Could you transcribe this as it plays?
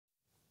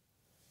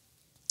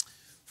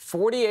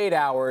48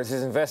 Hours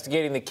is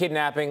investigating the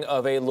kidnapping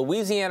of a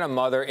Louisiana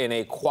mother in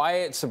a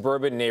quiet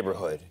suburban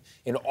neighborhood.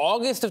 In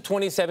August of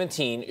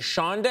 2017,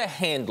 Schanda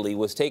Handley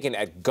was taken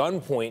at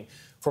gunpoint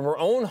from her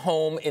own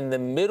home in the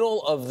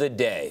middle of the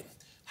day.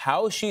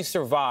 How she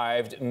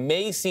survived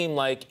may seem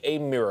like a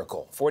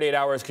miracle. 48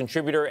 Hours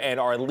contributor and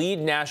our lead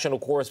national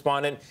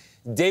correspondent,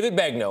 David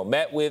Begnaud,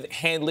 met with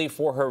Handley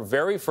for her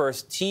very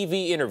first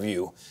TV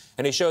interview,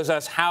 and he shows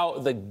us how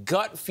the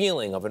gut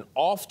feeling of an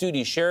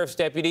off-duty sheriff's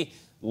deputy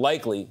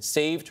likely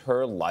saved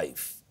her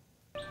life.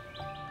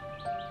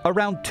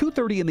 Around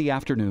 2:30 in the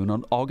afternoon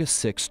on August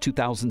 6,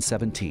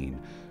 2017,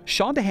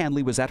 Schanda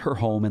Handley was at her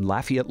home in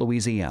Lafayette,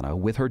 Louisiana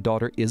with her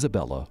daughter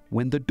Isabella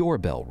when the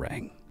doorbell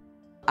rang.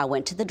 I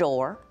went to the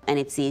door, and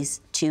it's these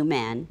two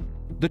men.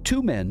 The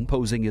two men,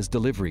 posing as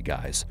delivery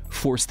guys,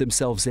 forced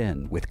themselves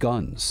in with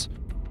guns.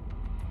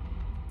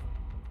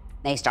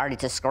 They started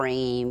to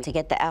scream to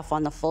get the F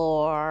on the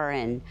floor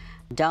and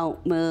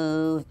don't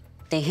move.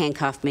 They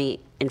handcuffed me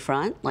in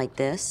front like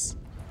this.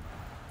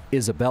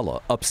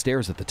 Isabella,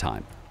 upstairs at the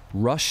time,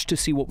 rushed to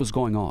see what was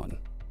going on.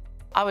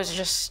 I was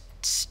just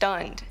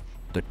stunned.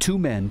 The two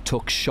men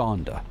took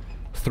Schanda,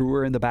 threw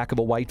her in the back of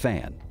a white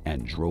van,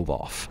 and drove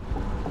off.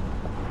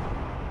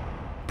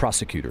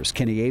 Prosecutors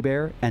Kenny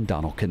Hebert and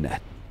Donald Kinnett.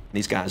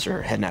 These guys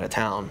are heading out of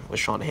town with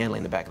Schanda Handley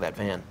in the back of that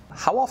van.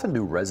 How often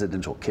do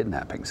residential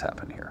kidnappings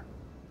happen here?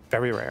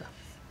 Very rare.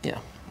 Yeah,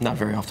 not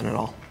very often at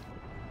all.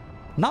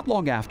 Not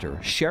long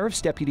after,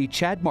 Sheriff's Deputy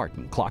Chad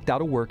Martin clocked out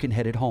of work and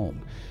headed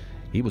home.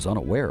 He was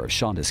unaware of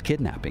Shanda's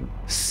kidnapping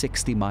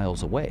 60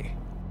 miles away.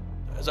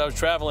 As I was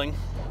traveling,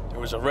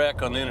 there was a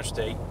wreck on the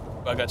interstate.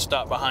 I got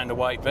stopped behind a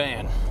white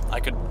van. I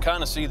could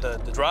kind of see the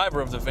driver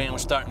of the van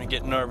was starting to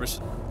get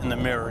nervous. In the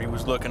mirror, he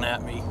was looking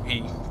at me.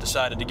 He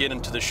decided to get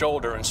into the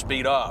shoulder and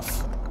speed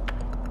off.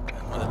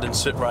 Well, that didn't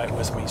sit right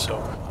with me, so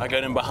I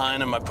got in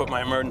behind him. I put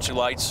my emergency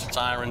lights,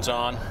 sirens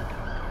on.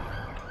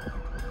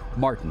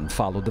 Martin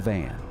followed the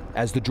van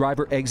as the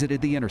driver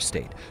exited the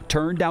interstate,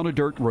 turned down a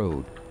dirt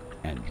road,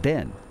 and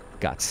then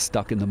got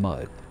stuck in the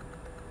mud.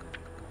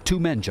 Two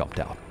men jumped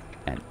out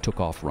and took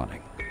off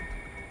running.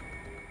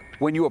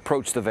 When you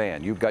approach the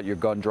van, you've got your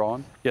gun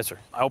drawn? Yes, sir.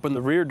 I opened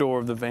the rear door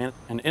of the van,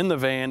 and in the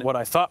van, what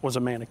I thought was a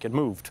mannequin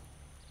moved.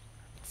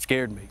 It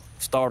scared me,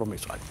 startled me,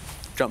 so I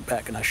jumped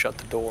back and I shut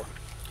the door.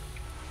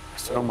 I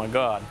said, oh my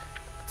God,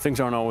 things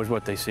aren't always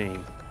what they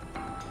seem.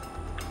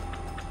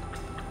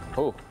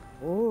 Oh.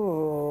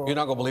 Ooh. You're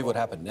not gonna believe what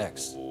happened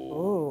next.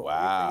 Ooh.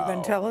 Wow. You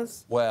gonna tell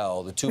us?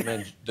 Well, the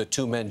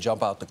two men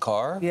jump out the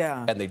car.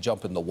 Yeah. And they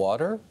jump in the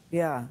water.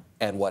 Yeah.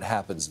 And what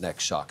happens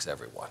next shocks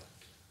everyone.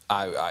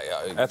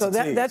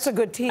 That's a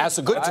good tease. That's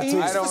a good tease.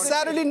 It's a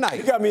Saturday night.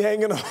 You got me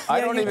hanging on. I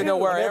Yeah, don't you even do. know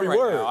where I am Every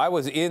right now. I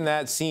was in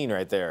that scene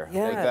right there, like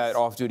Yes. that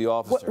off-duty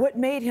officer. What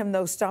made him,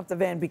 though, stop the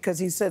van? Because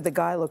he said the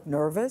guy looked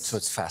nervous? So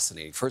it's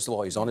fascinating. First of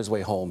all, he's on his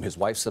way home. His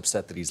wife's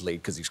upset that he's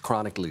late because he's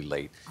chronically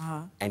late.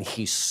 And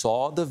he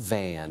saw the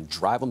van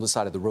drive on the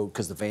side of the road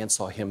because the van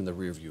saw him in the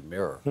rearview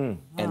mirror.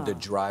 And the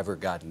driver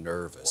got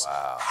nervous.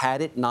 Wow.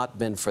 Had it not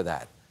been for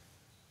that,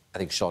 I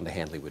think Schanda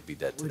Handley would be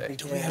dead today.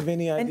 Do we have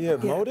any idea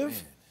of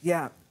motive?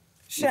 Yeah.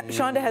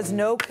 Schanda has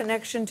no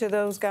connection to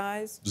those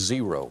guys?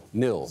 Zero.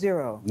 Nil.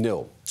 Zero.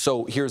 Nil.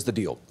 So here's the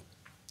deal.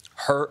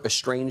 Her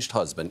estranged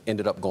husband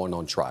ended up going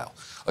on trial,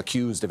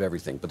 accused of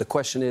everything. But the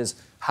question is,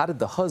 how did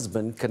the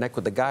husband connect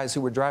with the guys who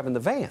were driving the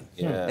van?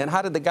 Yeah. And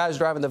how did the guys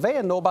driving the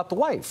van know about the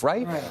wife,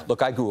 right?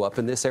 Look, I grew up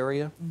in this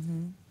area.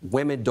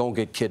 Women don't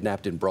get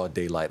kidnapped in broad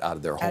daylight out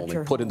of their home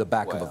and put in the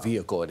back of a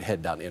vehicle and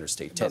head down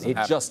Interstate 10. It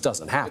just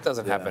doesn't happen. It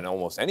doesn't happen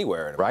almost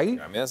anywhere in America. Right?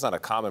 I mean, that's not a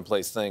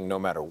commonplace thing no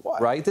matter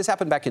what. Right? This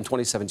happened back in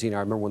 2017. I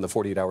remember when the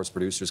 48 Hours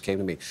producers came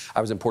to me.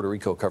 I was in Puerto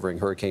Rico covering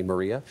Hurricane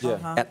Maria.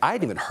 And I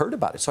hadn't even heard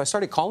about it. So I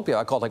started calling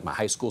people. I called like my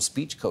high school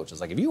speech coach. I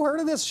was like, have you heard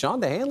of this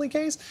Schanda Handley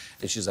case?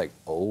 And she's like,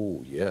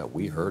 oh, yeah,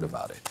 we heard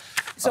about it.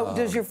 So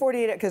does your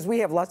 48, because we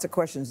have lots of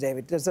questions,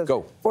 David. Does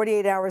the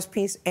 48 Hours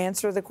piece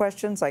answer the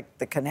questions, like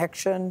the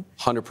connection?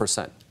 100%.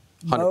 100%.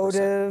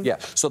 Motive? Yeah.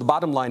 So the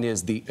bottom line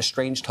is the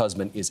estranged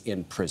husband is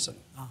in prison,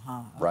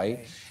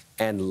 right?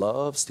 And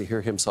loves to hear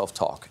himself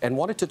talk and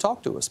wanted to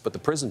talk to us, but the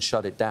prison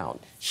shut it down.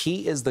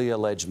 He is the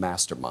alleged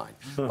mastermind.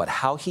 But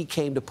how he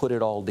came to put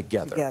it all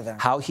together,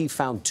 how he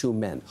found two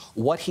men,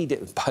 what he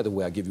did. By the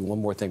way, I'll give you one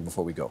more thing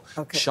before we go.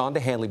 Schanda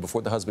Handley,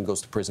 before the husband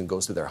goes to prison,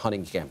 goes to their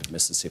hunting camp in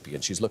Mississippi,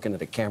 and she's looking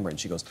at a camera, and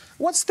she goes,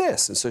 what's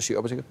this? And so she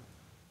opens it.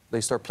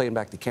 They start playing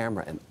back the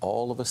camera, and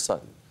all of a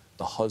sudden,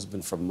 the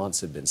husband for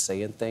months had been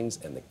saying things,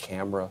 and the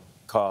camera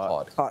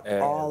caught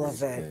all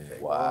of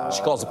it. Wow.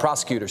 She calls the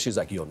prosecutor. She's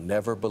like, you'll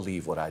never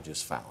believe what I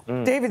just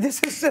found. David,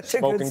 this is such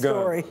a good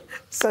story.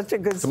 Such a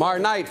good story. Tomorrow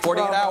night,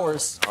 48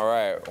 Hours. All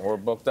right, we're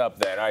booked up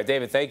then. All right,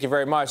 David, thank you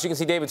very much. You can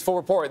see David's full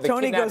report, the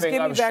Tony kidnapping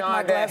of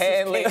Schanda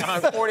Handley on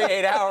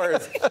 48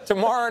 Hours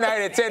tomorrow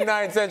night at 10,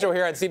 9 Central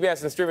here on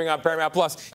CBS and streaming on Paramount+.